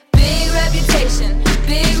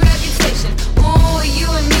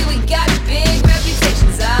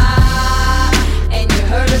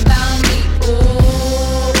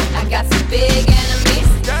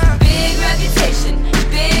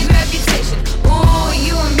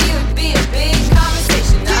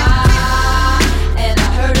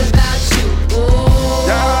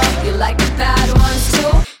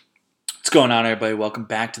going on, everybody? Welcome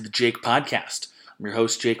back to the Jake Podcast. I'm your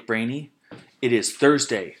host, Jake Brainy. It is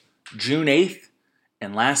Thursday, June 8th,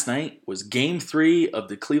 and last night was Game 3 of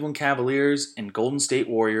the Cleveland Cavaliers and Golden State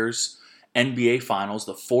Warriors NBA Finals,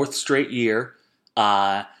 the fourth straight year.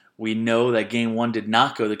 We know that Game 1 did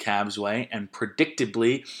not go the Cavs' way, and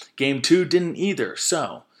predictably, Game 2 didn't either.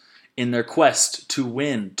 So, in their quest to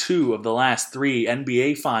win 2 of the last 3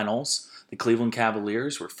 NBA Finals, the Cleveland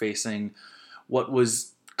Cavaliers were facing what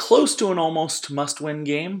was close to an almost must-win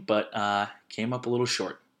game, but came up a little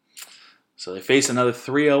short. So they face another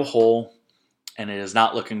 3-0 hole, and it is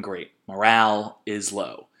not looking great. Morale is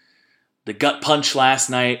low. The gut punch last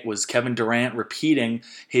night was Kevin Durant repeating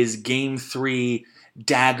his Game 3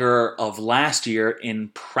 dagger of last year in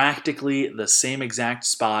practically the same exact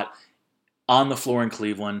spot on the floor in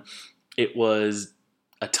Cleveland. It was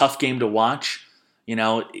a tough game to watch. You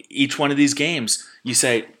know, each one of these games, you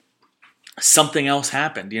say, something else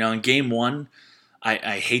happened. You know, in Game 1,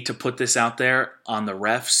 I hate to put this out there on the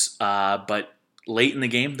refs, but late in the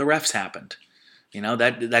game, the refs happened. You know,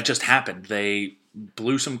 that just happened. They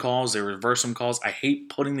blew some calls, they reversed some calls. I hate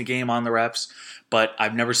putting the game on the refs, but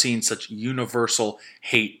I've never seen such universal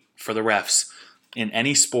hate for the refs in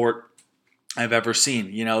any sport I've ever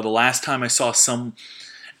seen. You know, the last time I saw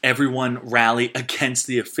everyone rally against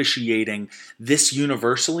the officiating this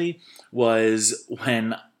universally was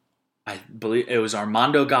when I believe it was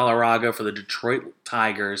Armando Galarraga for the Detroit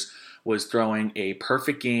Tigers was throwing a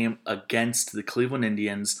perfect game against the Cleveland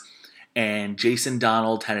Indians, and Jason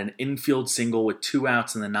Donald had an infield single with 2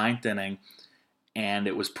 outs in the 9th inning, and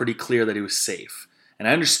it was pretty clear that he was safe. And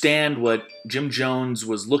I understand what Jim Jones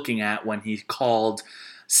was looking at when he called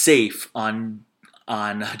safe on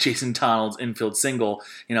Jason Donald's infield single.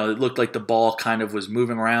 You know, it looked like the ball kind of was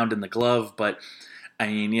moving around in the glove, but I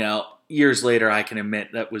mean, you know, years later, I can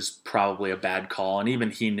admit that was probably a bad call, and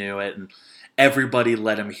even he knew it, and everybody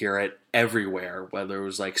let him hear it everywhere, whether it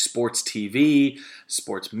was like sports TV,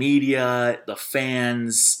 sports media, the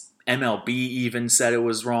fans, MLB even said it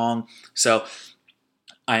was wrong. So,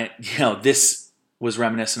 this was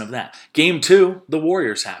reminiscent of that. Game 2, the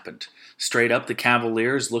Warriors happened. Straight up, the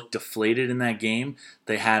Cavaliers looked deflated in that game.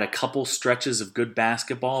 They had a couple stretches of good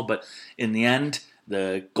basketball, but in the end,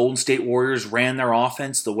 the Golden State Warriors ran their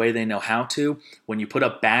offense the way they know how to. When you put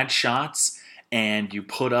up bad shots and you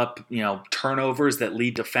put up, turnovers that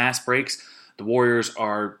lead to fast breaks, the Warriors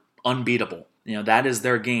are unbeatable. You know, that is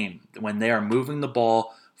their game. When they are moving the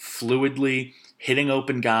ball fluidly, hitting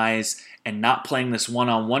open guys, and not playing this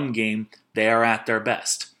one-on-one game, they are at their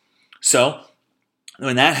best. So,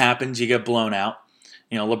 when that happens, you get blown out.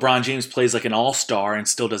 You know, LeBron James plays like an all-star and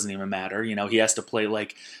still doesn't even matter. You know, he has to play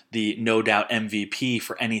like the no doubt MVP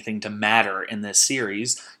for anything to matter in this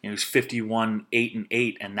series. You know, he's 51,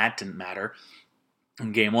 8-8, and that didn't matter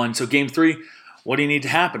in Game 1. So Game 3, what do you need to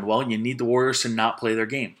happen? Well, you need the Warriors to not play their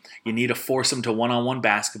game. You need to force them to one-on-one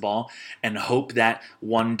basketball and hope that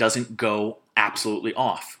one doesn't go absolutely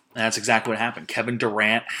off. And that's exactly what happened. Kevin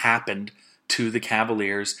Durant happened to the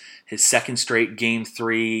Cavaliers. His second straight Game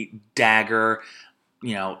 3 dagger.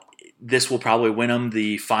 You know, this will probably win him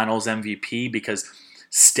the Finals MVP because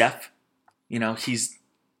Steph, you know,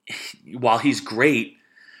 while he's great,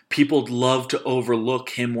 people love to overlook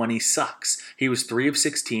him when he sucks. He was 3 of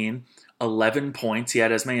 16, 11 points. He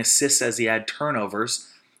had as many assists as he had turnovers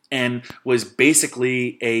and was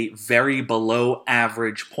basically a very below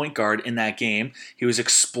average point guard in that game. He was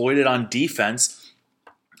exploited on defense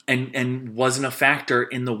and wasn't a factor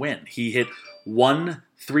in the win. He hit one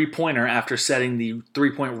 3-pointer after setting the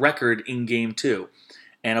 3-point record in Game 2.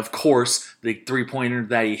 And of course, the 3-pointer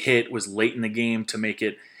that he hit was late in the game to make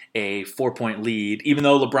it a 4-point lead. Even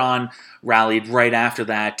though LeBron rallied right after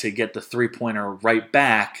that to get the 3-pointer right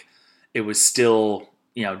back, it was still,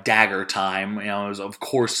 dagger time. It was, of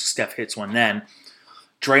course, Steph hits one then.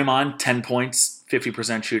 Draymond, 10 points,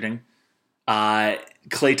 50% shooting.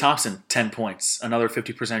 Klay Thompson, 10 points, another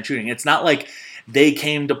 50% shooting. It's not like they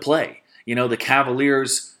came to play. You know, the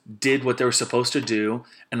Cavaliers did what they were supposed to do,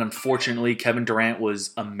 and unfortunately, Kevin Durant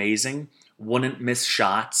was amazing, wouldn't miss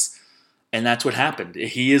shots, and that's what happened.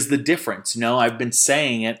 He is the difference. You know, I've been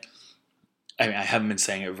saying it. I haven't been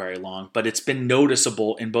saying it very long, but it's been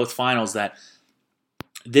noticeable in both finals that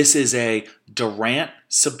this is a Durant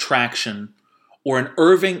subtraction or an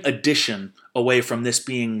Irving addition away from this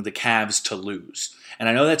being the Cavs to lose. And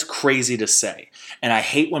I know that's crazy to say, and I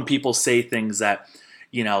hate when people say things that,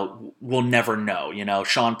 we'll never know.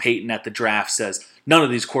 Sean Payton at the draft says, none of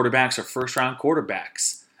these quarterbacks are first-round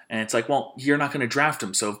quarterbacks. And it's like, well, you're not going to draft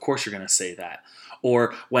them, so of course you're going to say that.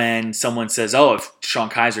 Or when someone says, oh, if Sean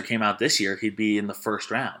Kaiser came out this year, he'd be in the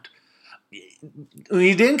first round.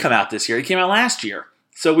 he didn't come out this year. He came out last year.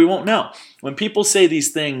 So we won't know. When people say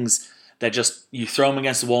these things that just you throw them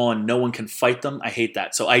against the wall and no one can fight them, I hate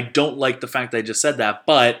that. So I don't like the fact that I just said that,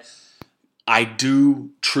 but I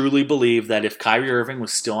do truly believe that if Kyrie Irving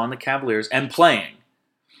was still on the Cavaliers and playing,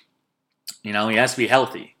 he has to be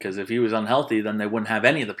healthy, because if he was unhealthy, then they wouldn't have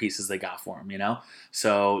any of the pieces they got for him,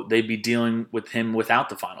 So they'd be dealing with him without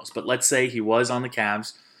the finals. But let's say he was on the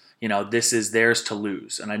Cavs, this is theirs to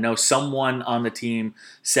lose. And I know someone on the team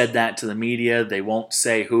said that to the media. They won't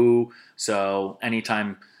say who. So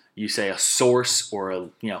anytime you say a source or a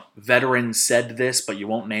veteran said this, but you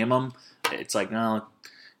won't name them, it's like, no,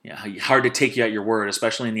 hard to take you at your word,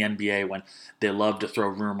 especially in the NBA when they love to throw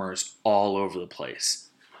rumors all over the place.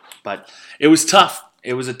 But it was tough.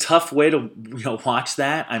 It was a tough way to watch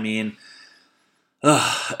that. I mean,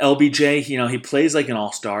 LBJ, he plays like an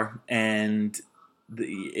all-star, and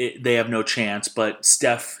they have no chance, but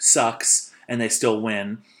Steph sucks, and they still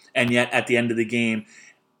win. And yet, at the end of the game,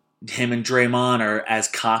 him and Draymond are as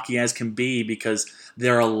cocky as can be because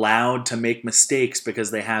they're allowed to make mistakes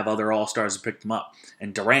because they have other all-stars to pick them up.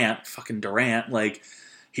 And Durant,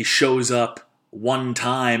 he shows up one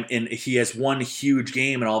time, and he has one huge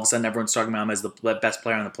game, and all of a sudden everyone's talking about him as the best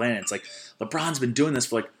player on the planet. It's like, LeBron's been doing this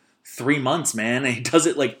for 3 months, man, and he does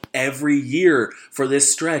it every year for this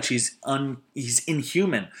stretch. He's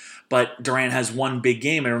inhuman. But Durant has one big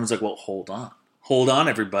game, and everyone's like, well, hold on,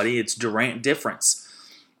 everybody, it's Durant difference.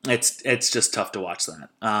 It's just tough to watch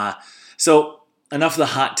that. So enough of the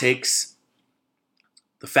hot takes.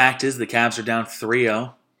 The fact is the Cavs are down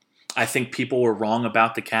 3-0. I think people were wrong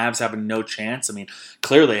about the Cavs having no chance. I mean,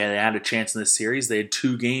 clearly they had a chance in this series. They had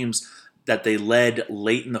 2 games that they led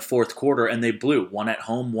late in the fourth quarter, and they blew. One at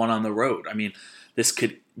home, one on the road. I mean, this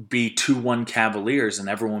could be 2-1 Cavaliers, and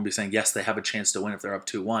everyone would be saying, yes, they have a chance to win if they're up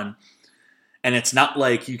 2-1. And it's not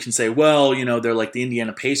like you can say, well, they're like the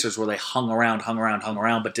Indiana Pacers where they hung around,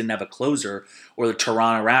 but didn't have a closer, or the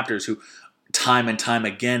Toronto Raptors who time and time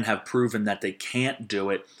again have proven that they can't do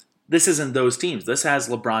it. This isn't those teams. This has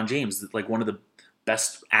LeBron James, one of the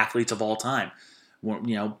best athletes of all time,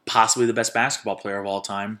 possibly the best basketball player of all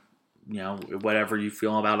time, whatever you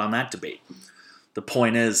feel about on that debate. The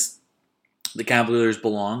point is, the Cavaliers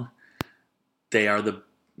belong. They are the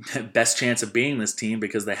best chance of being this team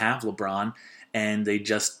because they have LeBron, and they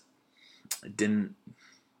just didn't.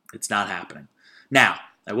 It's not happening. Now,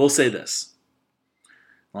 I will say this.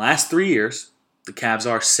 The last 3 years, the Cavs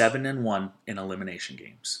are 7-1 in elimination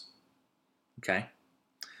games. Okay?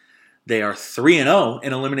 They are 3-0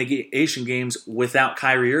 in elimination games without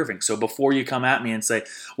Kyrie Irving. So before you come at me and say,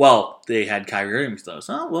 well, they had Kyrie Irving with those.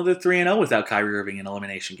 Oh, well, they're 3-0 without Kyrie Irving in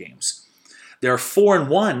elimination games. They're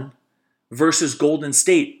 4-1 versus Golden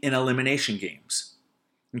State in elimination games.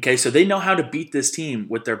 Okay, so they know how to beat this team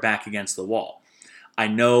with their back against the wall. I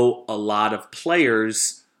know a lot of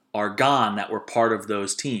players are gone that were part of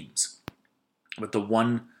those teams. But the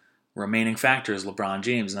one remaining factor is LeBron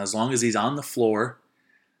James. And as long as he's on the floor,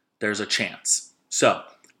 there's a chance. So,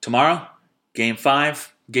 tomorrow, Game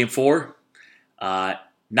 4. Not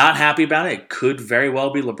happy about it. It could very well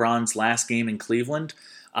be LeBron's last game in Cleveland.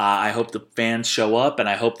 I hope the fans show up, and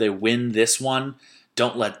I hope they win this one.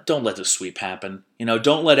 Don't let the sweep happen.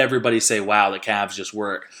 Don't let everybody say, wow, the Cavs just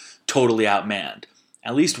were totally outmanned.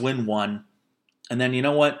 At least win one. And then, you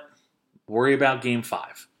know what? Worry about Game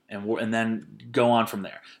 5. And then go on from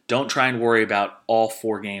there. Don't try and worry about all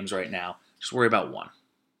 4 games right now. Just worry about one.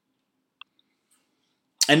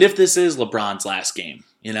 And if this is LeBron's last game,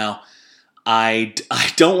 I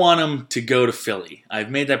don't want him to go to Philly.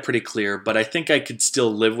 I've made that pretty clear, but I think I could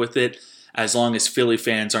still live with it as long as Philly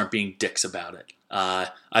fans aren't being dicks about it.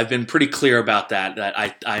 I've been pretty clear about that. That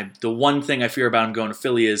I the one thing I fear about him going to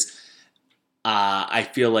Philly is I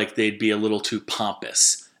feel like they'd be a little too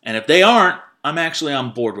pompous. And if they aren't, I'm actually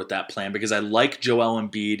on board with that plan because I like Joel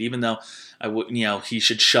Embiid, even though he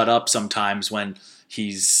should shut up sometimes when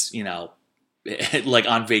he's like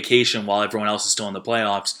on vacation while everyone else is still in the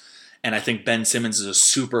playoffs. And I think Ben Simmons is a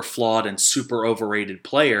super flawed and super overrated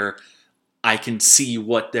player. I can see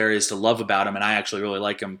what there is to love about him, and I actually really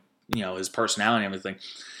like him, his personality and everything.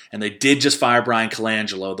 And they did just fire Brian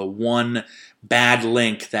Colangelo, the one bad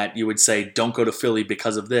link that you would say don't go to Philly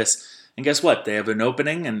because of this. And guess what? They have an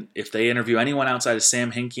opening, and if they interview anyone outside of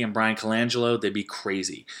Sam Hinkie and Brian Colangelo, they'd be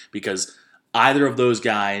crazy. Because either of those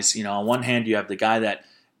guys, on one hand, you have the guy that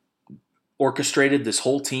orchestrated this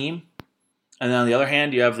whole team, and then on the other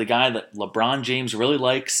hand, you have the guy that LeBron James really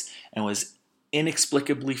likes and was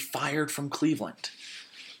inexplicably fired from Cleveland.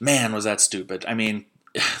 Man, was that stupid. I mean,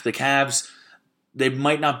 the Cavs, they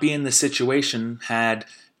might not be in this situation had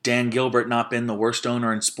Dan Gilbert not been the worst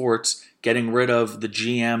owner in sports, getting rid of the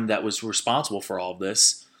GM that was responsible for all of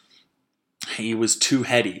this. He was too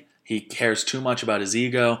heady. He cares too much about his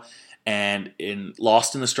ego, and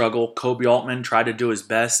lost in the struggle. Kobe Altman tried to do his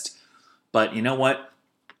best, but you know what?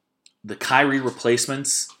 The Kyrie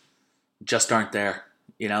replacements just aren't there.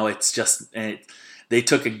 It's just they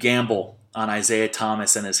took a gamble on Isaiah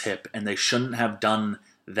Thomas and his hip, and they shouldn't have done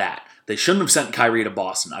that. They shouldn't have sent Kyrie to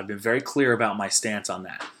Boston. I've been very clear about my stance on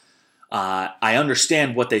that. I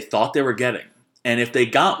understand what they thought they were getting, and if they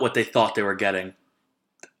got what they thought they were getting,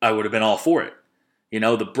 I would have been all for it.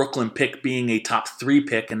 The Brooklyn pick being a top 3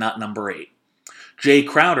 pick and not number 8. Jay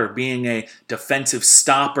Crowder being a defensive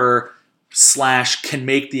stopper / can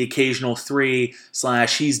make the occasional 3 /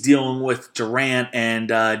 he's dealing with Durant, and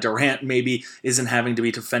Durant maybe isn't having to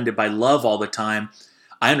be defended by Love all the time.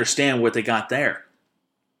 I understand what they got there.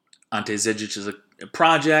 Ante Zizic is a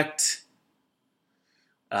project.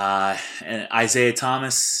 And Isaiah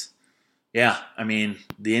Thomas, the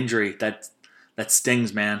injury, that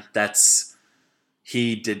stings, man. They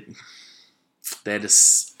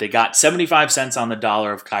got 75 cents on the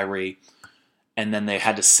dollar of Kyrie, and then they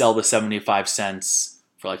had to sell the 75 cents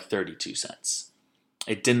for like 32 cents.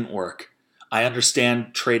 It didn't work. I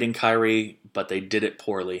understand trading Kyrie, but they did it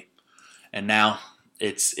poorly. And now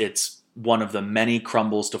it's one of the many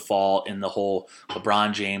crumbles to fall in the whole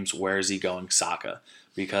LeBron James, where is he going saga.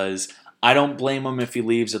 Because I don't blame him if he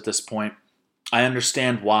leaves at this point. I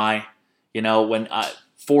understand why. When 8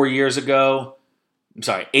 years ago,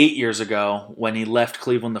 when he left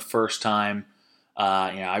Cleveland the first time,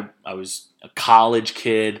 I was a college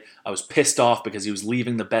kid. I was pissed off because he was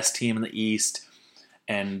leaving the best team in the East.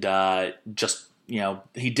 And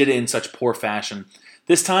he did it in such poor fashion.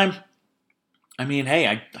 This time, I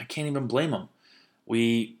can't even blame him.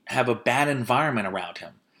 We have a bad environment around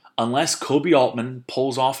him. Unless Kobe Altman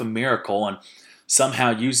pulls off a miracle and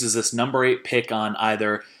somehow uses this number 8 pick on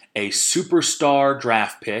either a superstar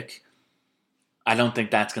draft pick, I don't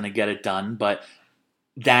think that's going to get it done. But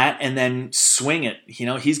that, and then swing it.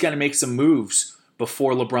 He's got to make some moves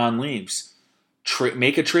before LeBron leaves.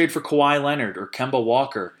 Make a trade for Kawhi Leonard or Kemba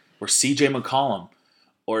Walker or C.J. McCollum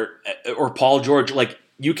or Paul George. Like,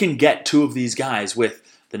 you can get 2 of these guys with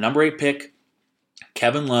the number 8 pick,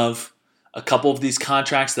 Kevin Love, a couple of these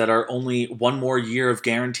contracts that are only 1 more year of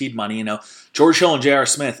guaranteed money. George Hill and J.R.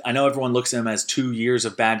 Smith, I know everyone looks at them as 2 years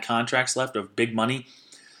of bad contracts left of big money.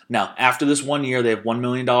 Now, after this 1 year, they have $1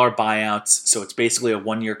 million buyouts, so it's basically a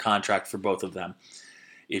 1-year contract for both of them.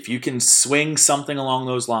 If you can swing something along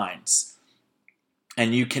those lines,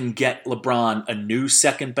 and you can get LeBron a new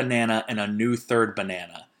second banana and a new third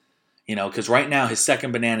banana, because right now his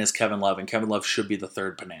second banana is Kevin Love, and Kevin Love should be the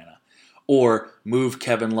third banana. Or move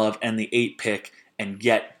Kevin Love and the 8 pick and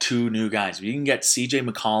get 2 new guys. If you can get C.J.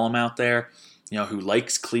 McCollum out there, who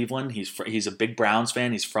likes Cleveland. He's a big Browns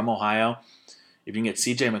fan. He's from Ohio. If you can get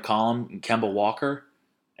C.J. McCollum and Kemba Walker,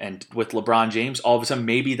 and with LeBron James, all of a sudden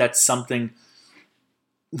maybe that's something.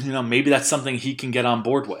 Maybe that's something he can get on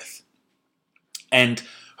board with. And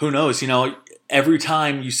who knows? Every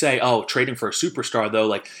time you say, "Oh, trading for a superstar," though,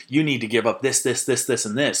 like, you need to give up this,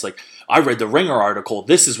 and this. Like, I read the Ringer article.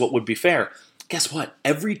 This is what would be fair. Guess what?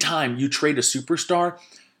 Every time you trade a superstar,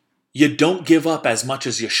 you don't give up as much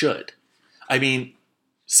as you should.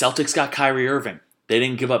 Celtics got Kyrie Irving. They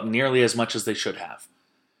didn't give up nearly as much as they should have.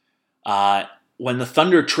 When the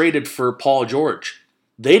Thunder traded for Paul George,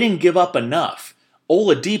 they didn't give up enough.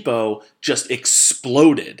 Oladipo just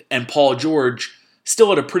exploded, and Paul George still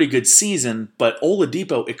had a pretty good season, but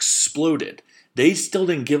Oladipo exploded. They still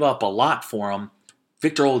didn't give up a lot for him.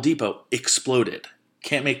 Victor Oladipo exploded.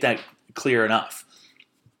 Can't make that clear enough.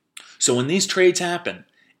 So when these trades happen,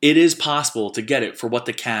 it is possible to get it for what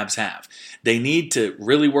the Cavs have. They need to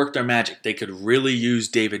really work their magic. They could really use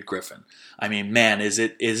David Griffin. Is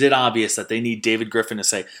it obvious that they need David Griffin to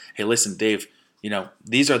say, "Hey, listen, Dave,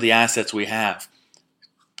 these are the assets we have.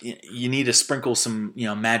 You need to sprinkle some,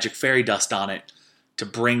 magic fairy dust on it to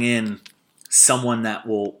bring in someone that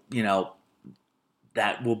will be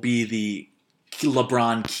the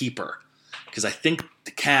LeBron keeper." Because I think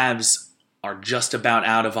the Cavs are just about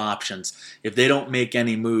out of options. If they don't make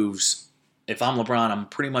any moves, if I'm LeBron, I'm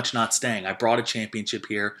pretty much not staying. I brought a championship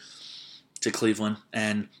here to Cleveland,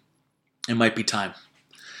 and it might be time.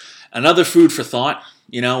 Another food for thought,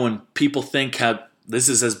 when people think how this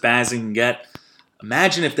is as bad as it can get,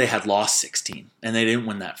 imagine if they had lost 16 and they didn't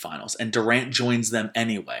win that finals, and Durant joins them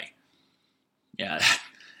anyway. Yeah,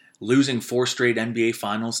 losing 4 straight NBA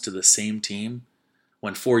finals to the same team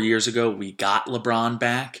when 4 years ago we got LeBron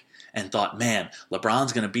back and thought, man,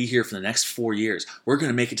 LeBron's going to be here for the next 4 years. We're going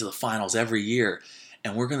to make it to the finals every year.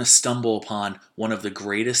 and we're going to stumble upon one of the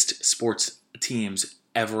greatest sports teams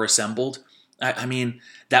ever assembled. I mean,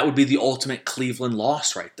 that would be the ultimate Cleveland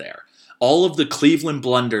loss right there. All of the Cleveland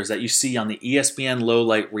blunders that you see on the ESPN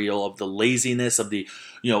lowlight reel of the laziness of the,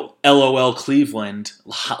 LOL Cleveland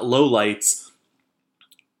lowlights,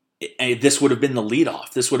 this would have been the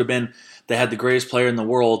leadoff. This would have been, they had the greatest player in the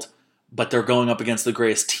world, but they're going up against the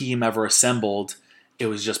greatest team ever assembled. It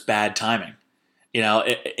was just bad timing.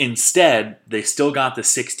 Instead, they still got the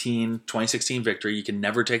 2016 victory. You can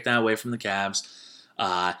never take that away from the Cavs.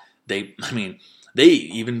 They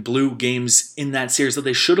even blew games in that series that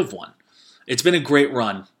they should have won. It's been a great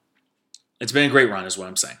run. It's been a great run is what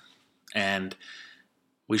I'm saying. And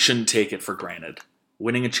we shouldn't take it for granted.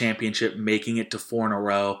 Winning a championship, making it to 4 in a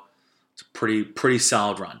row, it's a pretty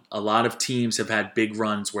solid run. A lot of teams have had big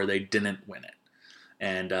runs where they didn't win it.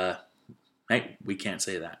 And, hey, we can't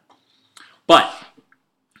say that. But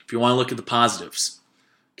if you want to look at the positives,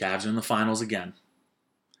 Cavs are in the finals again.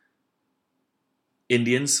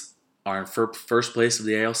 Indians are in first place of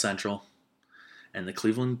the AL Central. And the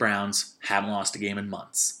Cleveland Browns haven't lost a game in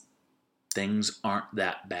months. Things aren't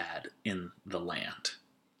that bad in the land.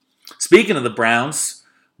 Speaking of the Browns,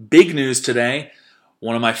 big news today.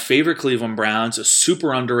 One of my favorite Cleveland Browns, a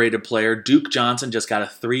super underrated player, Duke Johnson, just got a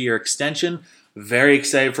 3-year extension. Very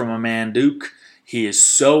excited for my man Duke. He is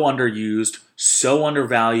so underused, so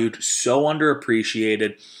undervalued, so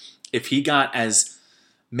underappreciated. If he got as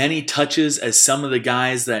many touches as some of the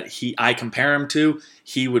guys that I compare him to,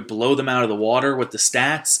 he would blow them out of the water with the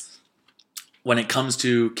stats. When it comes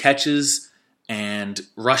to catches and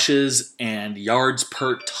rushes and yards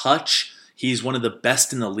per touch, he's one of the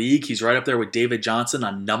best in the league. He's right up there with David Johnson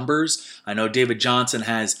on numbers. I know David Johnson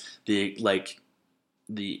has the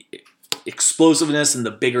explosiveness and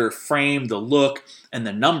the bigger frame, the look, and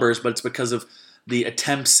the numbers, but it's because of the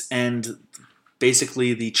attempts and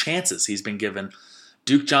basically the chances he's been given.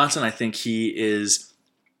 Duke Johnson, I think he's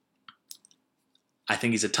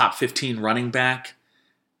a top 15 running back.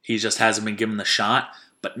 He just hasn't been given the shot.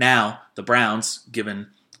 But now the Browns, given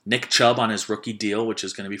Nick Chubb on his rookie deal, which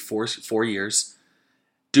is going to be 4 years,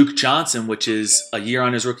 Duke Johnson, which is a year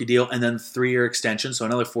on his rookie deal, and then 3-year extension, so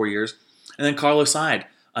another 4 years, and then Carlos Hyde,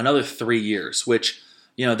 another 3 years, which,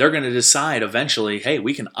 they're going to decide eventually, hey,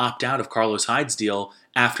 we can opt out of Carlos Hyde's deal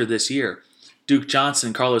after this year. Duke Johnson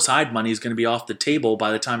and Carlos Hyde money is going to be off the table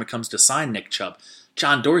by the time it comes to sign Nick Chubb.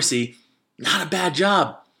 John Dorsey, not a bad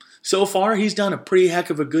job. So far, he's done a pretty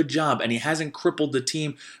heck of a good job, and he hasn't crippled the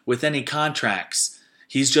team with any contracts.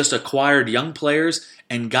 He's just acquired young players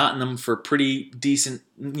and gotten them for pretty decent,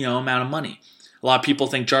 amount of money. A lot of people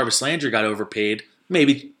think Jarvis Landry got overpaid.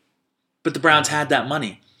 Maybe. But the Browns had that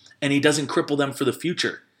money, and he doesn't cripple them for the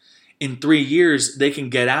future. In 3 years, they can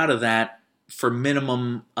get out of that for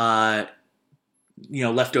minimum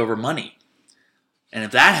leftover money. And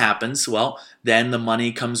if that happens, well, then the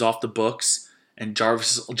money comes off the books and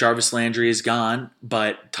Jarvis Landry is gone,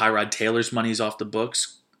 but Tyrod Taylor's money is off the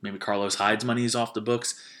books. Maybe Carlos Hyde's money is off the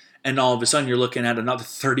books. And all of a sudden you're looking at another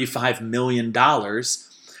 $35 million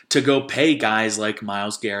to go pay guys like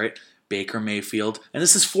Myles Garrett, Baker Mayfield. And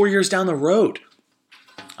this is 4 years down the road.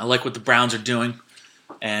 I like what the Browns are doing.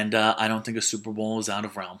 And I don't think a Super Bowl is out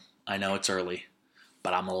of realm. I know it's early,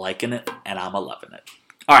 but I'm liking it and I'm loving it.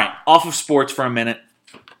 All right, off of sports for a minute.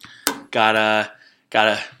 Gotta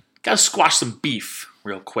squash some beef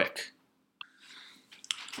real quick.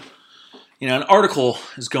 An article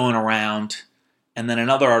is going around, and then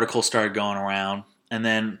another article started going around, and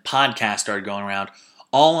then podcasts started going around,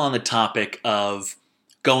 all on the topic of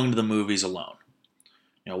going to the movies alone.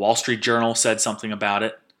 Wall Street Journal said something about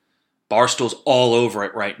it. Barstool's all over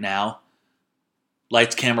it right now.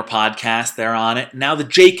 Lights, Camera Podcast, they're on it. Now the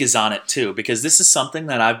Jake is on it too, because this is something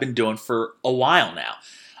that I've been doing for a while now.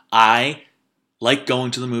 I like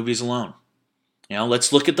going to the movies alone.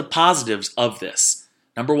 Let's look at the positives of this.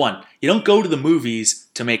 Number one, you don't go to the movies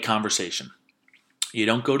to make conversation. You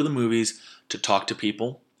don't go to the movies to talk to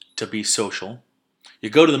people, to be social. You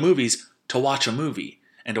go to the movies to watch a movie.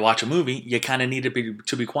 And to watch a movie, you kind of need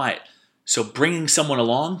to be quiet. So bringing someone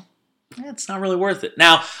along, it's not really worth it.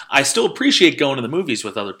 Now, I still appreciate going to the movies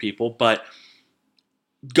with other people, but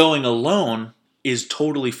going alone is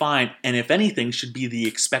totally fine. And if anything, should be the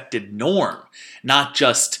expected norm. Not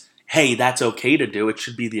just, hey, that's okay to do. It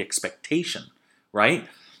should be the expectation, right?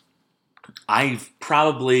 I've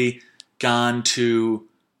probably gone to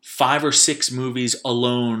 5 or 6 movies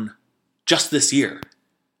alone just this year.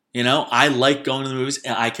 I like going to the movies,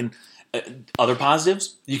 and I can. Other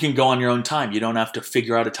positives, you can go on your own time. You don't have to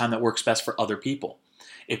figure out a time that works best for other people.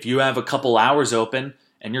 If you have a couple hours open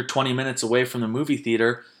and you're 20 minutes away from the movie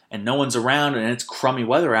theater and no one's around and it's crummy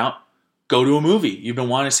weather out, go to a movie. You've been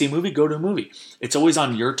wanting to see a movie, go to a movie. It's always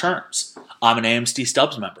on your terms. I'm an AMC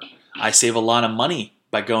Stubs member. I save a lot of money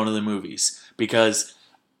by going to the movies because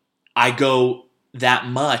I go that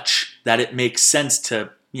much that it makes sense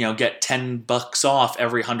to, get $10 off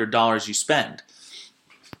every $100 you spend.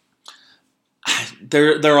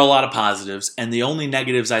 There are a lot of positives, and the only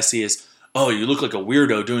negatives I see is, oh, you look like a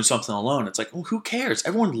weirdo doing something alone. It's like, well, who cares?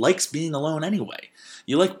 Everyone likes being alone anyway.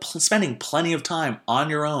 You like spending plenty of time on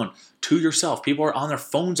your own, to yourself. People are on their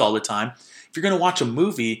phones all the time. If you're going to watch a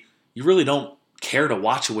movie, you really don't care to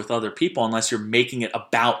watch it with other people unless you're making it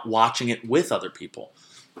about watching it with other people.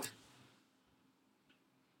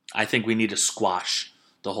 I think we need to squash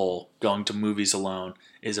the whole going to movies alone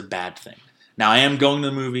is a bad thing. Now, I am going to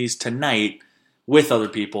the movies tonight with other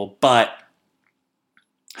people, but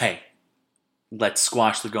hey, let's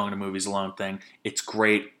squash the going to movies alone thing. It's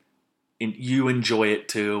great. And you enjoy it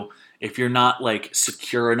too. If you're not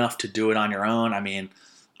secure enough to do it on your own, I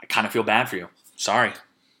kind of feel bad for you. Sorry.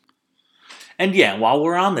 And yeah, while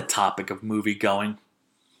we're on the topic of movie going,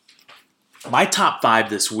 my top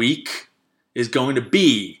 5 this week is going to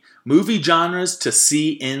be movie genres to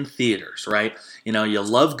see in theaters, right? You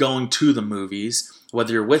love going to the movies,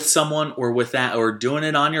 whether you're with someone or or doing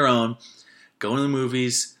it on your own. Going to the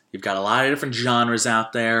movies, you've got a lot of different genres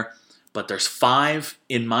out there, but there's 5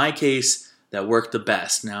 in my case that work the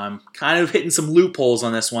best. Now I'm kind of hitting some loopholes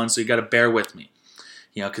on this one, so you got to bear with me.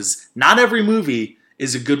 Because not every movie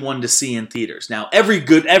is a good one to see in theaters. Now I should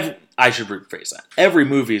rephrase that. Every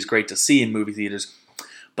movie is great to see in movie theaters,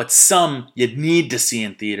 but some you need to see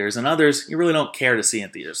in theaters, and others you really don't care to see in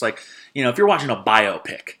theaters. If you're watching a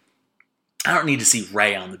biopic, I don't need to see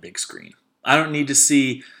Ray on the big screen. I don't need to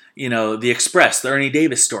see, The Express, the Ernie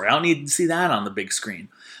Davis story. I don't need to see that on the big screen.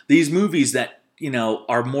 These movies that,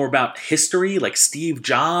 are more about history, like Steve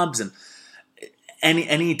Jobs and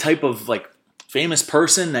any type of famous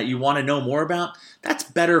person that you want to know more about, that's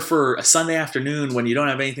better for a Sunday afternoon when you don't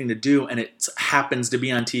have anything to do and it happens to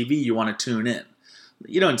be on TV, you want to tune in.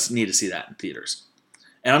 You don't need to see that in theaters.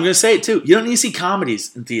 And I'm going to say it too, you don't need to see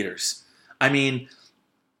comedies in theaters. The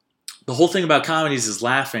whole thing about comedies is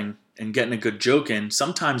laughing and getting a good joke in.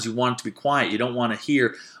 Sometimes you want it to be quiet. You don't want to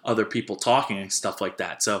hear other people talking and stuff like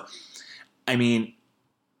that. So,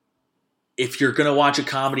 if you're going to watch a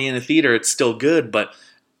comedy in a theater, it's still good, but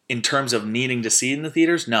in terms of needing to see it in the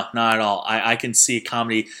theaters, no, not at all. I can see a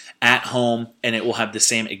comedy at home, and it will have the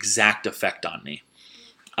same exact effect on me.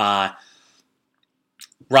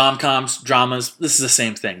 Rom-coms, dramas, this is the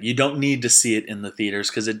same thing. You don't need to see it in the theaters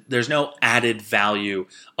because there's no added value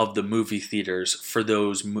of the movie theaters for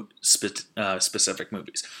those specific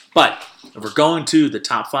movies. But if we're going to the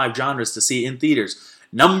top 5 genres to see in theaters,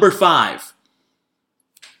 number 5,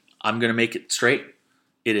 I'm going to make it straight.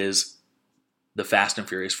 It is the Fast and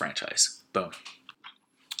Furious franchise. Boom.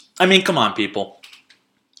 Come on, people.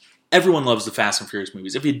 Everyone loves the Fast and Furious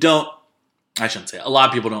movies. If you don't, I shouldn't say it. A lot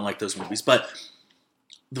of people don't like those movies, but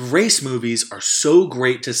the race movies are so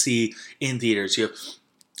great to see in theaters. You have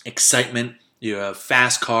excitement, you have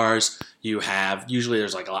fast cars, usually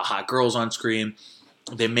there's a lot of hot girls on screen.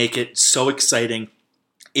 They make it so exciting.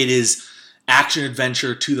 It is action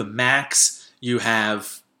adventure to the max. You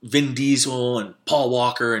have Vin Diesel and Paul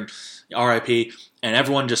Walker and R.I.P. and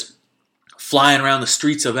everyone just flying around the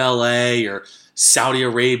streets of L.A. or Saudi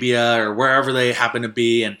Arabia or wherever they happen to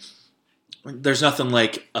be, and there's nothing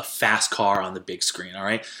like a fast car on the big screen, all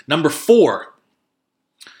right? Number 4,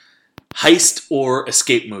 heist or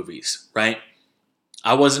escape movies, right?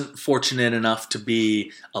 I wasn't fortunate enough to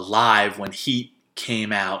be alive when Heat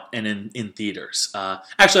came out and in theaters.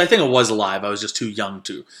 Actually, I think I was alive. I was just too young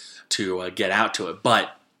to get out to it.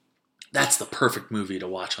 But that's the perfect movie to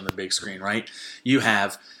watch on the big screen, right? You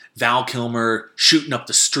have Val Kilmer shooting up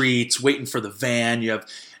the streets, waiting for the van. You have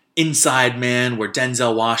Inside Man, where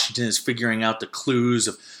Denzel Washington is figuring out the clues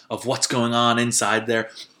of what's going on inside there.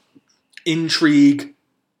 Intrigue,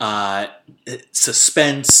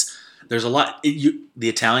 suspense. There's a lot. The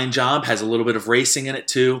Italian Job has a little bit of racing in it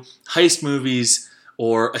too. Heist movies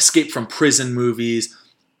or escape from prison movies.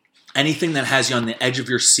 Anything that has you on the edge of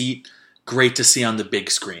your seat, great to see on the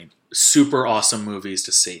big screen. Super awesome movies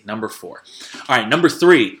to see. Number 4. All right, number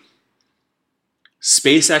 3.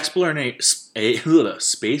 Space exploration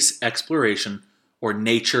or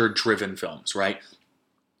nature-driven films, right?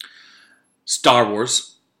 Star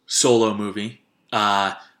Wars, Solo movie.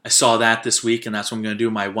 I saw that this week, and that's what I'm going to do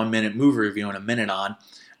my 1-minute movie review in a minute on.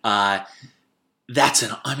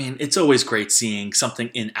 It's always great seeing something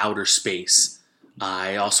in outer space.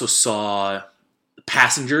 I also saw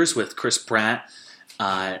Passengers with Chris Pratt.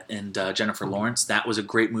 and Jennifer Lawrence. That was a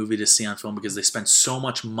great movie to see on film because they spent so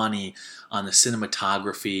much money on the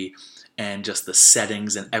cinematography and just the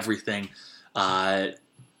settings and everything. What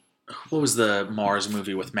was the Mars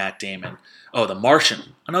movie with Matt Damon? Oh, The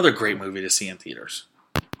Martian. Another great movie to see in theaters.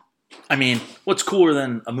 I mean, what's cooler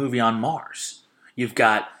than a movie on Mars? You've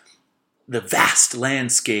got the vast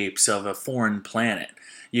landscapes of a foreign planet.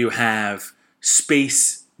 You have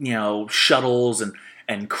space, shuttles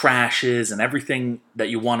and crashes and everything that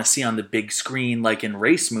you want to see on the big screen, like in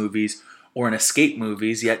race movies or in escape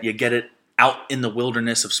movies, yet you get it out in the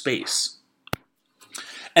wilderness of space.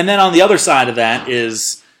 And then on the other side of that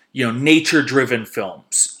is, nature-driven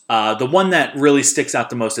films. The one that really sticks out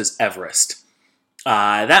the most is Everest.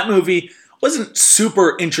 That movie wasn't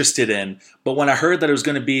super interested in, but when I heard that it was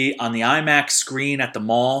going to be on the IMAX screen at the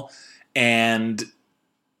mall, and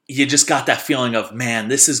you just got that feeling of, man,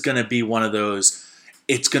 this is going to be one of those,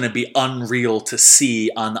 it's going to be unreal to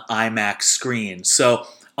see on the IMAX screen. So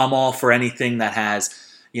I'm all for anything that has,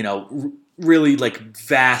 really like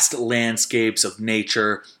vast landscapes of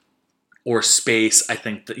nature or space. I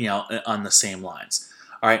think that, on the same lines.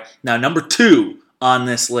 All right. Now, number 2 on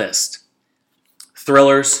this list,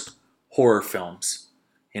 thrillers, horror films.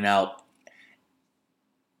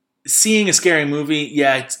 Seeing a scary movie,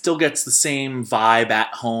 it still gets the same vibe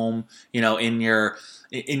at home, in your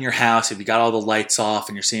house. If you got all the lights off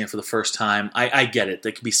and you're seeing it for the first time, I get it.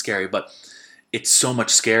 They can be scary, but it's so much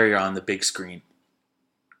scarier on the big screen.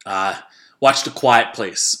 Watched A Quiet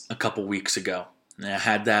Place a couple weeks ago. And I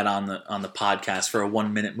had that on the podcast for a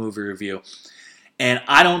 1-minute movie review. And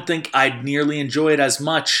I don't think I'd nearly enjoy it as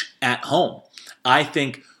much at home. I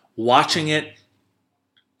think watching it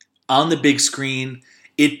on the big screen,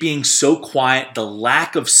 it being so quiet, the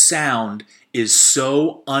lack of sound is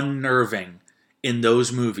so unnerving in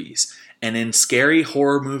those movies. And in scary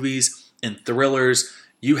horror movies and thrillers,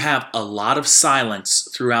 you have a lot of silence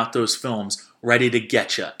throughout those films ready to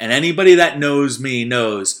get you. And anybody that knows me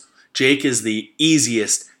knows Jake is the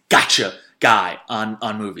easiest gotcha guy on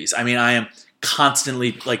movies. I mean, I am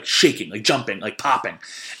constantly like shaking, like jumping, like popping.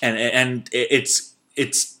 And it's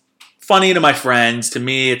funny to my friends. To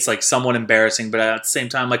me, it's like somewhat embarrassing, but at the same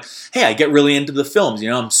time, like, hey, I get really into the films.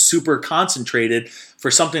 I'm super concentrated for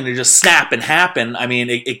something to just snap and happen. I mean,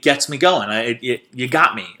 it gets me going. You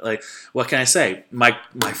got me. Like, what can I say? My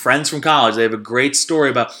friends from college, they have a great story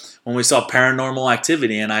about when we saw Paranormal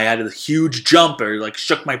Activity, and I had a huge jump or like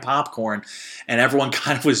shook my popcorn, and everyone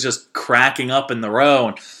kind of was just cracking up in the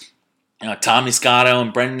row. And Tommy Scotto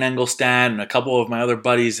and Brendan Engelstad and a couple of my other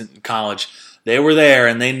buddies in college, they were there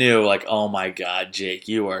and they knew, like, oh my God, Jake,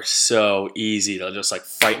 you are so easy to just like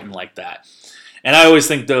frighten like that. And I always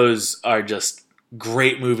think those are just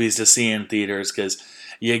great movies to see in theaters because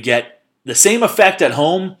you get the same effect at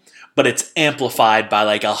home, but it's amplified by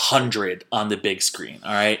like 100 on the big screen.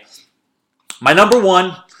 All right. My number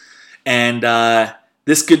 1, and the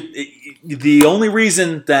only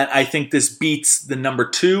reason that I think this beats the number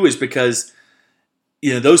 2 is because,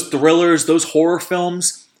 those thrillers, those horror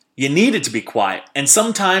films, you need it to be quiet. And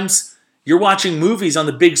sometimes you're watching movies on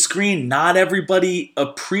the big screen. Not everybody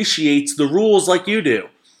appreciates the rules like you do.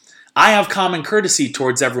 I have common courtesy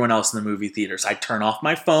towards everyone else in the movie theaters. I turn off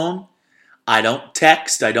my phone. I don't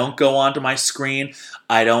text. I don't go onto my screen.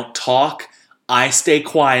 I don't talk. I stay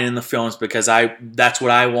quiet in the films because that's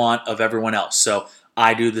what I want of everyone else. So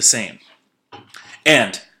I do the same.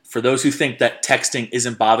 And for those who think that texting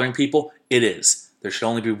isn't bothering people, it is. There should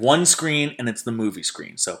only be one screen, and it's the movie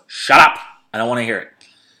screen. So shut up. I don't want to hear it.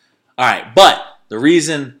 All right, but the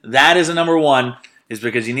reason that is a number 1 is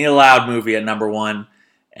because you need a loud movie at number 1.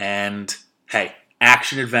 And hey,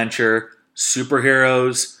 action adventure,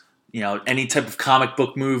 superheroes, any type of comic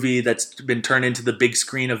book movie that's been turned into the big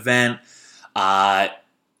screen event,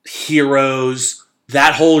 heroes,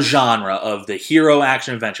 that whole genre of the hero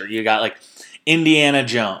action adventure. You got like Indiana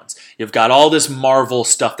Jones. You've got all this Marvel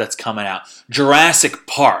stuff that's coming out. Jurassic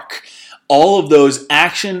Park. All of those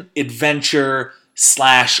action adventure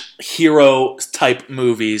 / hero type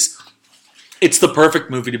movies. It's the perfect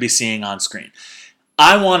movie to be seeing on screen.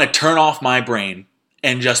 I want to turn off my brain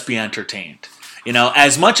and just be entertained.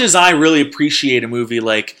 As much as I really appreciate a movie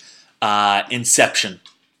like Inception,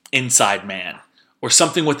 Inside Man, or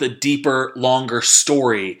something with a deeper, longer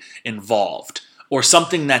story involved, or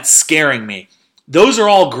something that's scaring me, those are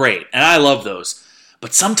all great, and I love those.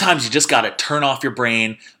 But sometimes you just got to turn off your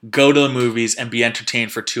brain, go to the movies, and be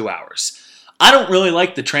entertained for 2 hours. I don't really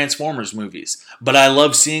like the Transformers movies, but I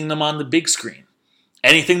love seeing them on the big screen.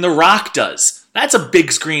 Anything The Rock does, that's a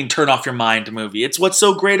big screen turn off your mind movie. It's what's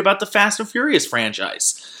so great about the Fast and Furious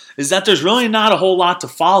franchise. is that there's really not a whole lot to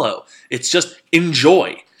follow. It's just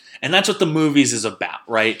enjoy. And that's what the movies is about,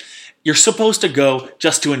 right? You're supposed to go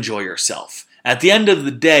just to enjoy yourself. At the end of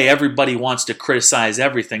the day, everybody wants to criticize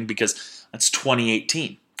everything because that's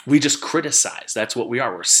 2018. We just criticize. That's what we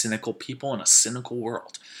are. We're cynical people in a cynical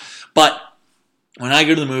world. But when I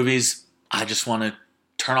go to the movies, I just want to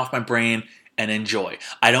turn off my brain and enjoy.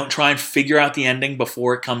 I don't try and figure out the ending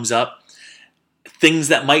before it comes up. Things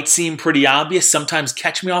that might seem pretty obvious sometimes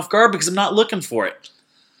catch me off guard because I'm not looking for it.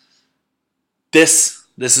 This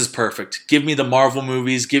is perfect. Give me the Marvel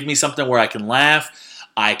movies. Give me something where I can laugh.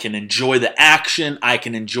 I can enjoy the action. I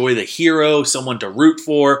can enjoy the hero, someone to root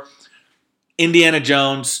for. Indiana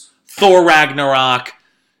Jones, Thor Ragnarok,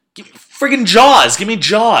 friggin' Jaws. Give me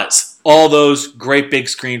Jaws. All those great big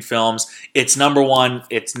screen films. It's number one.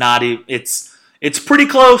 It's not. It's pretty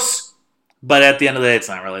close, but at the end of the day, it's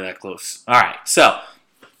not really that close. All right. So,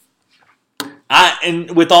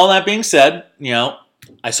 and with all that being said,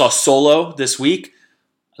 I saw Solo this week.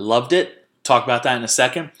 I loved it. Talk about that in a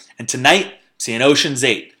second. And tonight, seeing Ocean's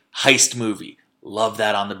 8, heist movie. Love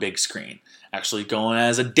that on the big screen. Actually going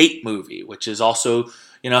as a date movie, which is also,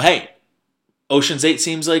 hey, Ocean's 8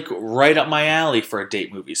 seems like right up my alley for a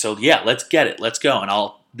date movie. So yeah, let's get it. Let's go. And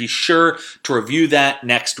I'll be sure to review that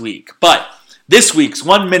next week. But this week's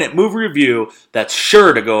 1 minute movie review that's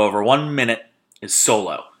sure to go over 1 minute is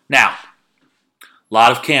Solo. Now, a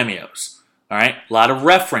lot of cameos. All right. A lot of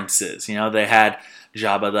references. They had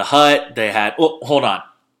Jabba the Hutt. They had, hold on.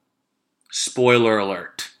 Spoiler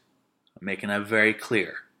alert. I'm making that very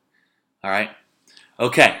clear. All right?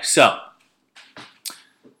 Okay, so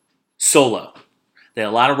Solo. They had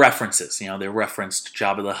a lot of references. They referenced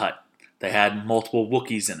Jabba the Hutt. They had multiple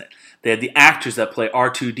Wookiees in it. They had the actors that play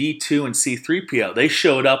R2-D2 and C-3PO. They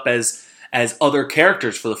showed up as other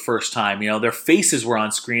characters for the first time. Their faces were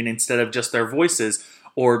on screen instead of just their voices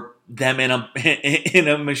or them in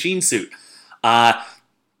a machine suit.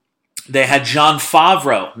 They had Jon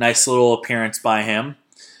Favreau, nice little appearance by him.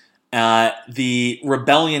 The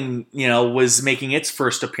Rebellion, was making its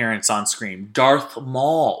first appearance on screen. Darth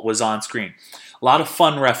Maul was on screen. A lot of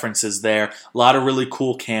fun references there. A lot of really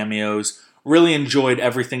cool cameos. Really enjoyed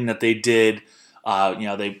everything that they did.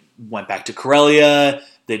 They went back to Corellia.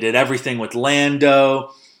 They did everything with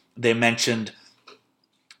Lando. They mentioned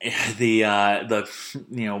the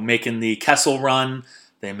making the Kessel Run.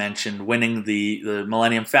 They mentioned winning the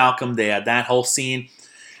Millennium Falcon. They had that whole scene.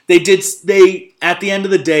 They at the end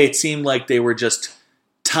of the day, it seemed like they were just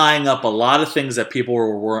tying up a lot of things that people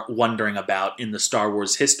were wondering about in the Star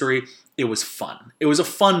Wars history. It was fun. It was a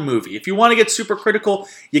fun movie. If you want to get super critical,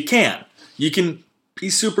 you can. You can be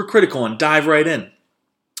super critical and dive right in.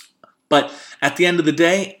 But at the end of the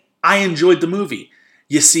day, I enjoyed the movie.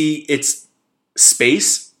 You see, it's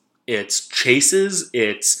space, it's chases,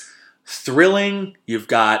 it's thrilling. You've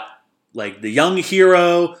got like the young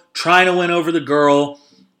hero trying to win over the girl.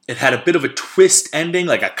 It had a bit of a twist ending,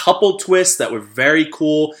 like a couple twists that were very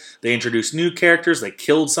cool. They introduced new characters. They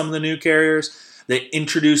killed some of the new characters. They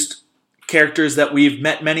introduced characters that we've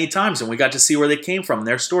met many times, and we got to see where they came from,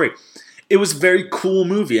 their story. It was a very cool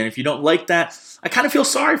movie, and if you don't like that, I kind of feel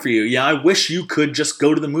sorry for you. Yeah, I wish you could just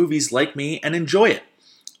go to the movies like me and enjoy it.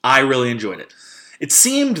 I really enjoyed it. It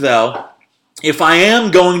seemed, though, if I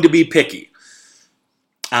am going to be picky,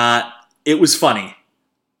 it was funny.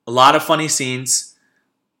 A lot of funny scenes.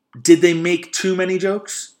 Did they make too many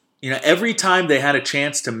jokes? Every time they had a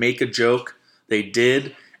chance to make a joke, they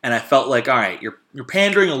did. And I felt like, all right, you're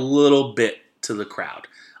pandering a little bit to the crowd.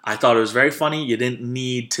 I thought it was very funny. You didn't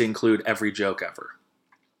need to include every joke ever.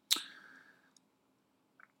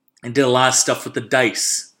 And did a lot of stuff with the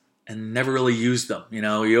dice and never really used them. You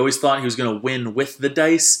always thought he was going to win with the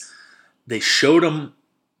dice. They showed him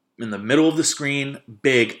in the middle of the screen,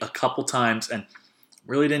 big, a couple times, and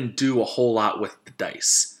really didn't do a whole lot with the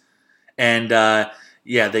dice. And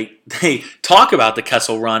they talk about the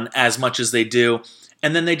Kessel Run as much as they do,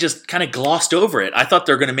 and then they just kind of glossed over it. I thought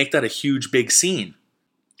they were going to make that a huge, big scene.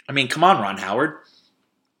 I mean, come on, Ron Howard.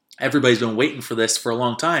 Everybody's been waiting for this for a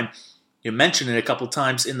long time. You mentioned it a couple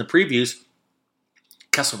times in the previews.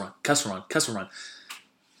 Kessel Run, Kessel Run, Kessel Run.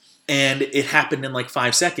 And it happened in like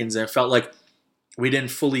 5 seconds, and it felt like we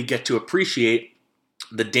didn't fully get to appreciate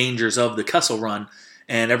the dangers of the Kessel Run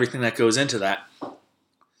and everything that goes into that.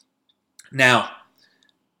 Now,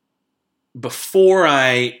 before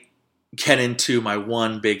I get into my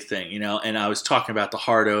one big thing, and I was talking about the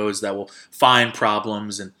hardos that will find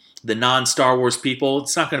problems and the non-Star Wars people,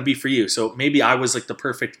 it's not going to be for you. So maybe I was like the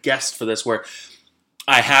perfect guest for this, where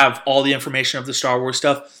I have all the information of the Star Wars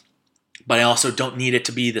stuff, but I also don't need it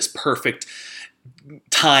to be this perfect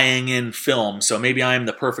tying in film, so maybe I am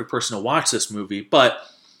the perfect person to watch this movie, but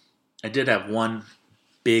I did have one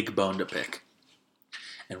big bone to pick.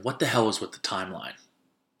 And what the hell is with the timeline?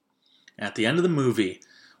 At the end of the movie,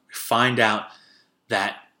 we find out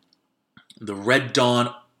that the Red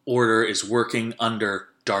Dawn Order is working under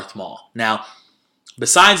Darth Maul. Now,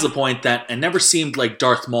 besides the point that it never seemed like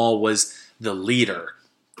Darth Maul was the leader,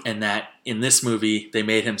 and that in this movie, they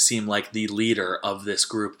made him seem like the leader of this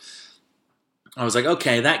group, I was like,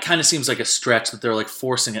 okay, that kind of seems like a stretch that they're like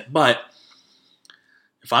forcing it. But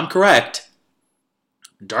if I'm correct,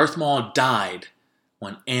 Darth Maul died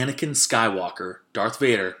when Anakin Skywalker, Darth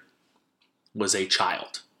Vader, was a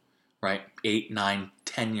child, right? 8, 9,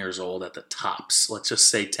 10 years old at the tops. Let's just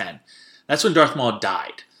say 10. That's when Darth Maul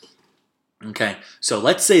died. Okay, so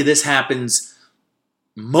let's say this happens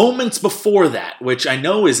moments before that, which I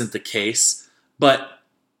know isn't the case, but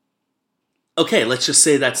okay, let's just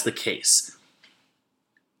say that's the case.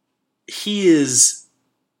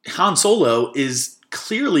 Han Solo is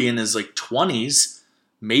clearly in his like 20s,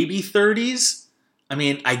 maybe 30s. I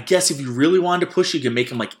mean, I guess if you really wanted to push, you could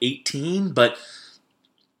make him like 18, but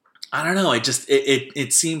I don't know.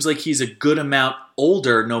 It seems like he's a good amount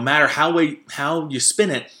older, no matter how you spin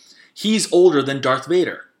it. He's older than Darth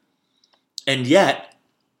Vader. And yet,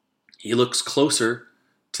 he looks closer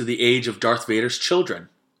to the age of Darth Vader's children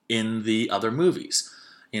in the other movies.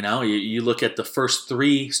 You know, you look at the first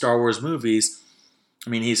 3 Star Wars movies, I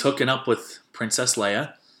mean, he's hooking up with Princess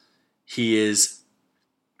Leia. He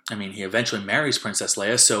eventually marries Princess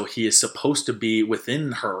Leia, so he is supposed to be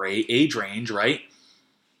within her age range, right?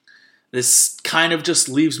 This kind of just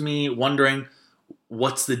leaves me wondering,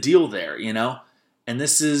 what's the deal there, you know? And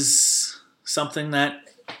this is something that,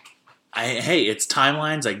 it's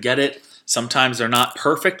timelines, I get it. Sometimes they're not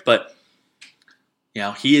perfect, but, you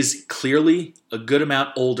know, he is clearly a good amount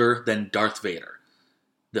older than Darth Vader,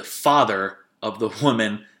 the father of the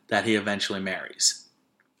woman that he eventually marries.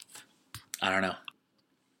 I don't know.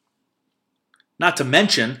 Not to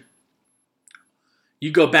mention,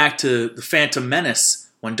 you go back to The Phantom Menace,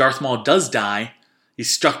 when Darth Maul does die,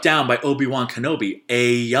 he's struck down by Obi-Wan Kenobi,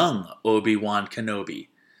 a young Obi-Wan Kenobi.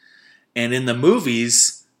 And in the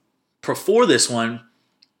movies, before this one,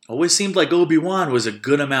 it always seemed like Obi-Wan was a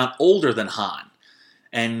good amount older than Han.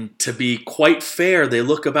 And to be quite fair, they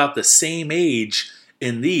look about the same age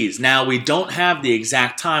in these. Now, we don't have the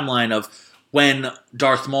exact timeline of when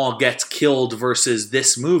Darth Maul gets killed versus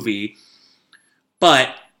this movie,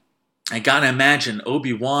 but I gotta imagine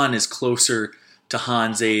Obi-Wan is closer to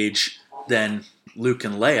Han's age than Luke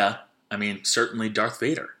and Leia. I mean, certainly Darth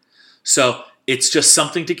Vader. So it's just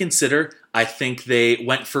something to consider. I think they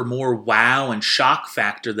went for more wow and shock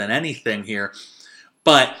factor than anything here.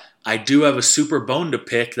 But I do have a super bone to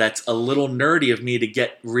pick that's a little nerdy of me to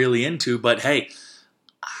get really into. But hey,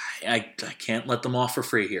 I can't let them off for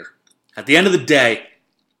free here. At the end of the day,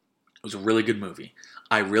 it was a really good movie.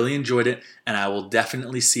 I really enjoyed it, and I will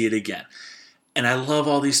definitely see it again. And I love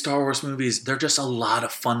all these Star Wars movies. They're just a lot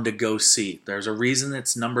of fun to go see. There's a reason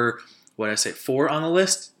it's number, 4 on the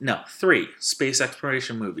list? No, 3 space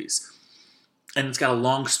exploration movies. And it's got a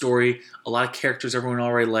long story, a lot of characters everyone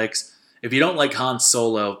already likes. If you don't like Han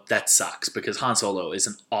Solo, that sucks, because Han Solo is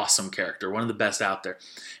an awesome character, one of the best out there.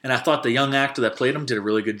 And I thought the young actor that played him did a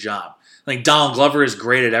really good job. I think Donald Glover is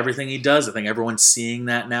great at everything he does. I think everyone's seeing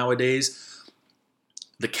that nowadays.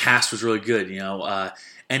 The cast was really good. You know,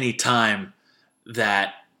 any time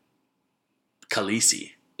that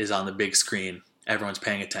Khaleesi is on the big screen, everyone's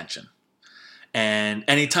paying attention. And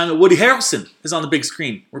anytime that Woody Harrelson is on the big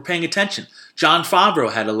screen, we're paying attention. Jon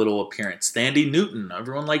Favreau had a little appearance. Thandie Newton,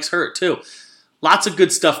 everyone likes her too. Lots of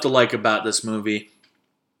good stuff to like about this movie.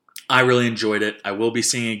 I really enjoyed it. I will be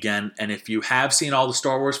seeing it again. And if you have seen all the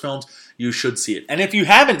Star Wars films, you should see it. And if you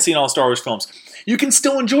haven't seen all the Star Wars films, you can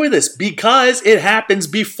still enjoy this because it happens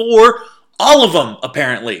before all of them,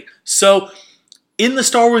 apparently. So, in the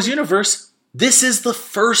Star Wars universe, this is the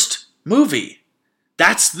first movie.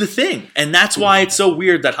 That's the thing. And that's why it's so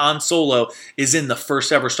weird that Han Solo is in the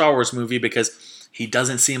first ever Star Wars movie, because he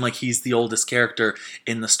doesn't seem like he's the oldest character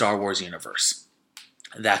in the Star Wars universe.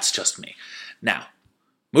 That's just me. Now,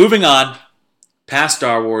 moving on, past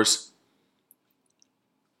Star Wars.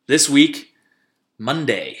 This week,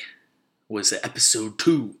 Monday, was episode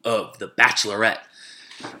 2 of The Bachelorette.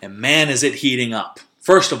 And man, is it heating up.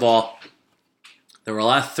 First of all, there were a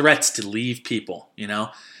lot of threats to leave people, you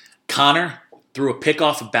know. Connor threw a pick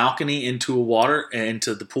off a balcony into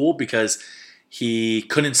the pool because he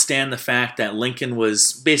couldn't stand the fact that Lincoln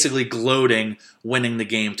was basically gloating winning the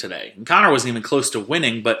game today. And Connor wasn't even close to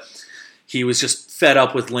winning, but he was just fed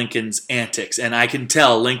up with Lincoln's antics. And I can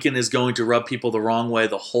tell Lincoln is going to rub people the wrong way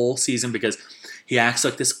the whole season because he acts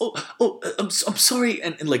like this, I'm sorry,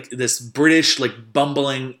 and like this British, like,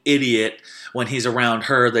 bumbling idiot when he's around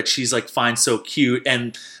her that she's, like, finds so cute.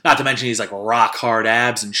 And not to mention he's, like, rock hard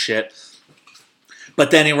abs and shit.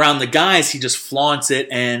 But then around the guys, he just flaunts it,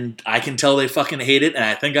 and I can tell they fucking hate it, and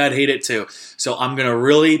I think I'd hate it too. So I'm going to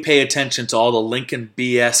really pay attention to all the Lincoln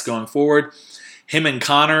BS going forward. Him and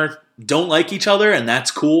Connor don't like each other, and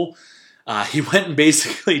that's cool. He went and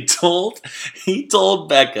basically told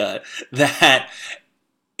Becca that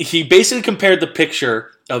he basically compared the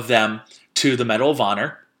picture of them to the Medal of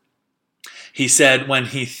Honor. He said when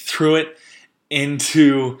he threw it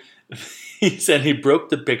into... He said he broke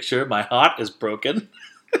the picture. My heart is broken.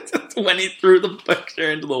 When he threw the picture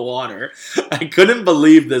into the water. I couldn't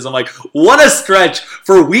believe this. I'm like, what a stretch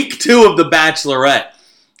for week 2 of The Bachelorette.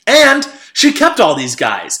 And she kept all these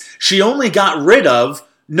guys. She only got rid of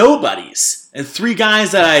nobodies. And 3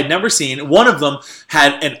 guys that I had never seen. One of them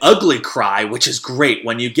had an ugly cry, which is great.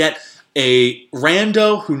 When you get a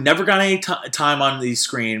rando who never got any time on the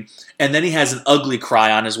screen, and then he has an ugly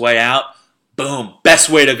cry on his way out, boom, best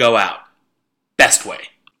way to go out. Best way.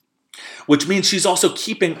 Which means she's also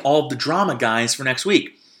keeping all of the drama guys for next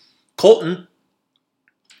week. Colton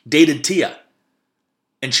dated Tia,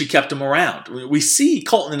 and she kept him around. We see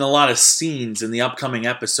Colton in a lot of scenes in the upcoming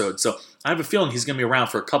episodes, so I have a feeling he's going to be around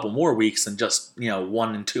for a couple more weeks than just,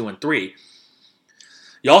 1 and 2 and 3.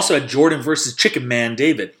 You also had Jordan versus Chicken Man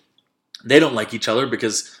David. They don't like each other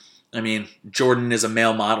because, Jordan is a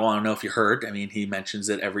male model. I don't know if you heard. He mentions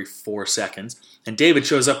it every 4 seconds. And David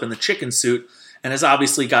shows up in the chicken suit and has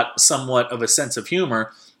obviously got somewhat of a sense of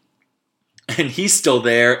humor. And he's still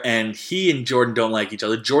there, and he and Jordan don't like each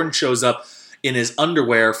other. Jordan shows up in his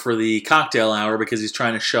underwear for the cocktail hour because he's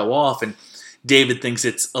trying to show off, and David thinks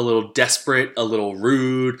it's a little desperate, a little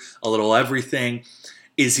rude, a little everything.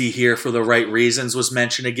 Is he here for the right reasons was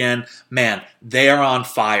mentioned again. Man, they are on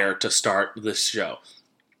fire to start this show.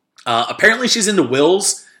 Apparently she's into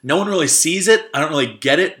Wills. No one really sees it. I don't really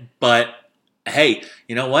get it, but hey,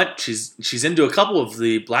 you know what? She's into a couple of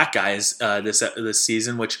the black guys this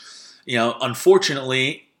season, which,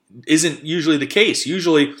 unfortunately isn't usually the case.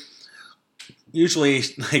 Usually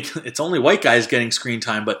like it's only white guys getting screen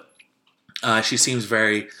time, but she seems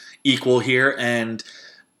very equal here. And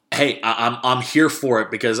hey, I'm here for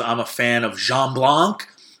it because I'm a fan of Jean Blanc.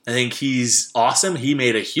 I think he's awesome. He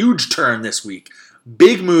made a huge turn this week.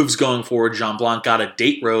 Big moves going forward. Jean Blanc got a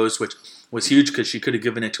date rose, which was huge because she could have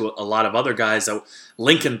given it to a lot of other guys. So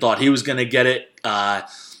Lincoln thought he was going to get it.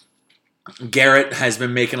 Garrett has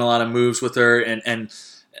been making a lot of moves with her. And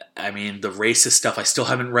the racist stuff, I still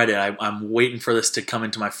haven't read it. I'm waiting for this to come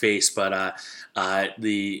into my face. But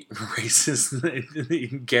the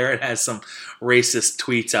racist, Garrett has some racist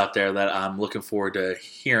tweets out there that I'm looking forward to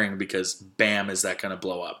hearing because bam, is that going to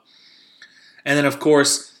blow up. And then, of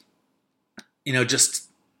course, just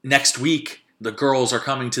next week, the girls are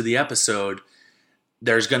coming to the episode.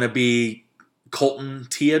 There's going to be Colton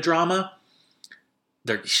Tia drama.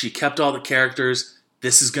 She kept all the characters.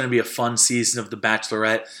 This is going to be a fun season of The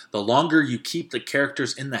Bachelorette. The longer you keep the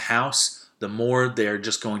characters in the house, the more they're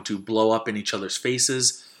just going to blow up in each other's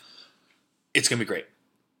faces. It's going to be great.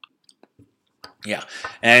 Yeah.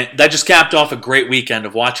 And that just capped off a great weekend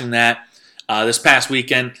of watching that. This past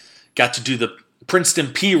weekend, got to do the Princeton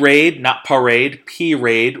P-Raid, not parade,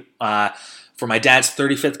 P-Raid, for my dad's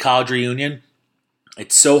 35th college reunion.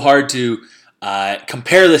 It's so hard to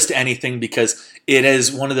compare this to anything because it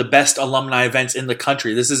is one of the best alumni events in the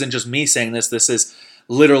country. This isn't just me saying this. This is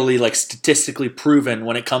literally like statistically proven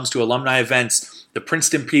when it comes to alumni events. The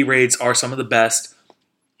Princeton P-Raids are some of the best.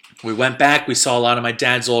 We went back. We saw a lot of my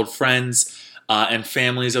dad's old friends and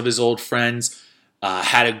families of his old friends.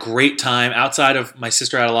 Had a great time. Outside of my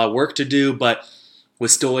sister had a lot of work to do, but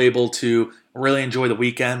was still able to really enjoy the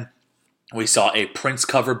weekend. We saw a Prince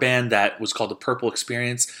cover band that was called the Purple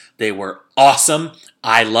Experience. They were awesome.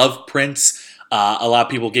 I love Prince. A lot of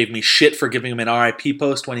people gave me shit for giving him an RIP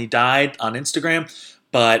post when he died on Instagram,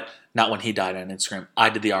 but not when he died on Instagram. I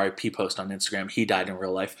did the RIP post on Instagram. He died in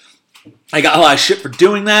real life. I got a lot of shit for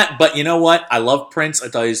doing that, but you know what? I love Prince. I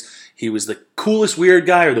thought he was the coolest weird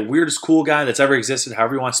guy or the weirdest cool guy that's ever existed,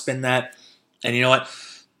 however you want to spin that. And you know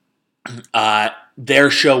what? Their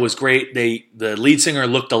show was great. The lead singer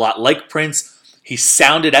looked a lot like Prince. He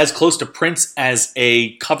sounded as close to Prince as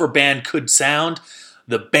a cover band could sound.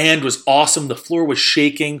 The band was awesome. The floor was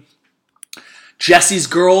shaking. Jesse's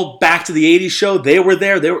Girl, Back to the 80s show, they were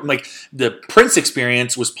there. They were like the Prince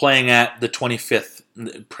Experience was playing at the 25th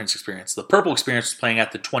Prince Experience. The Purple Experience was playing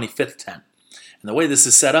at the 25th tent. And the way this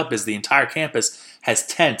is set up is the entire campus has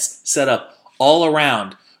tents set up all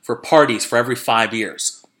around for parties for every 5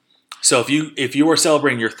 years. So if you are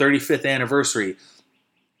celebrating your 35th anniversary,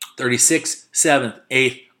 36th, 7th,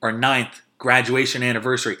 8th, or 9th graduation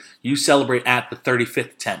anniversary, you celebrate at the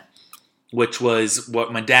 35th tent, which was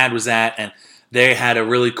what my dad was at, and they had a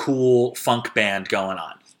really cool funk band going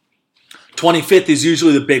on. 25th is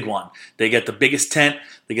usually the big one. They get the biggest tent,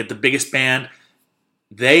 they get the biggest band.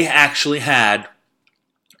 They actually had,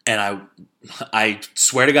 and I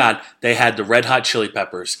swear to God, they had the Red Hot Chili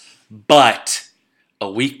Peppers. But a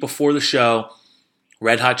week before the show,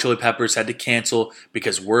 Red Hot Chili Peppers had to cancel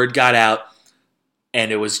because word got out,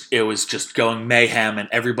 and it was just going mayhem, and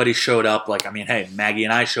everybody showed up. Hey, Maggie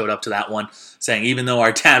and I showed up to that one, saying even though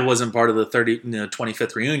our dad wasn't part of the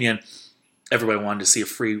 25th reunion, everybody wanted to see a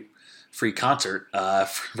free concert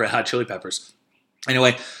for Red Hot Chili Peppers.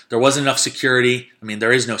 Anyway, there wasn't enough security.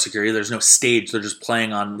 There is no security. There's no stage. They're just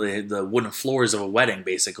playing on the wooden floors of a wedding,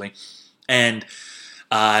 basically. And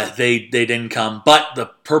they didn't come. But the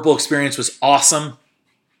Purple experience was awesome.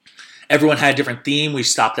 Everyone had a different theme. We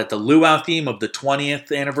stopped at the luau theme of the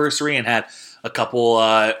 20th anniversary and had a couple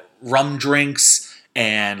rum drinks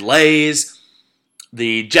and lays.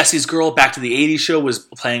 The Jesse's Girl Back to the 80s show was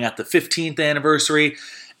playing at the 15th anniversary.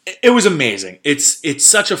 It was amazing. It's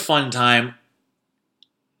such a fun time.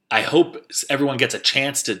 I hope everyone gets a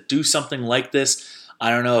chance to do something like this. I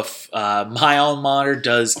don't know if my alma mater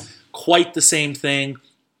does quite the same thing,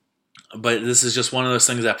 but this is just one of those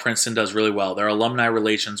things that Princeton does really well. Their alumni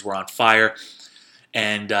relations were on fire.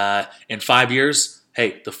 And in 5 years,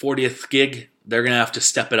 hey, the 40th gig, they're going to have to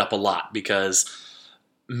step it up a lot because,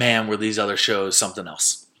 man, were these other shows something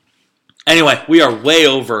else. Anyway, we are way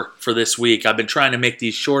over for this week. I've been trying to make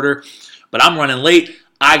these shorter, but I'm running late.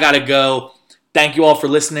 I got to go. Thank you all for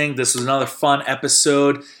listening. This was another fun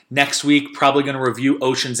episode. Next week, probably going to review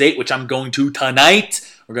Ocean's 8, which I'm going to tonight.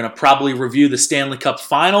 We're going to probably review the Stanley Cup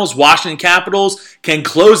Finals. Washington Capitals can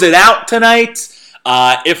close it out tonight.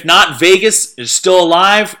 If not, Vegas is still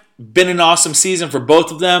alive. Been an awesome season for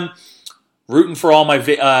both of them. Rooting for all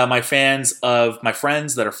my fans of my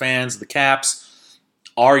friends that are fans of the Caps.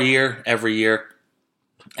 Our year, every year.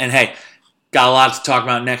 And hey, got a lot to talk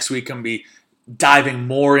about next week. I'm going to be diving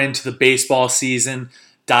more into the baseball season,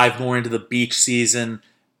 dive more into the beach season,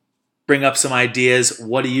 bring up some ideas.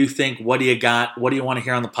 What do you think? What do you got? What do you want to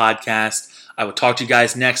hear on the podcast? I will talk to you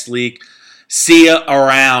guys next week. See you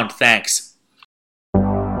around. Thanks.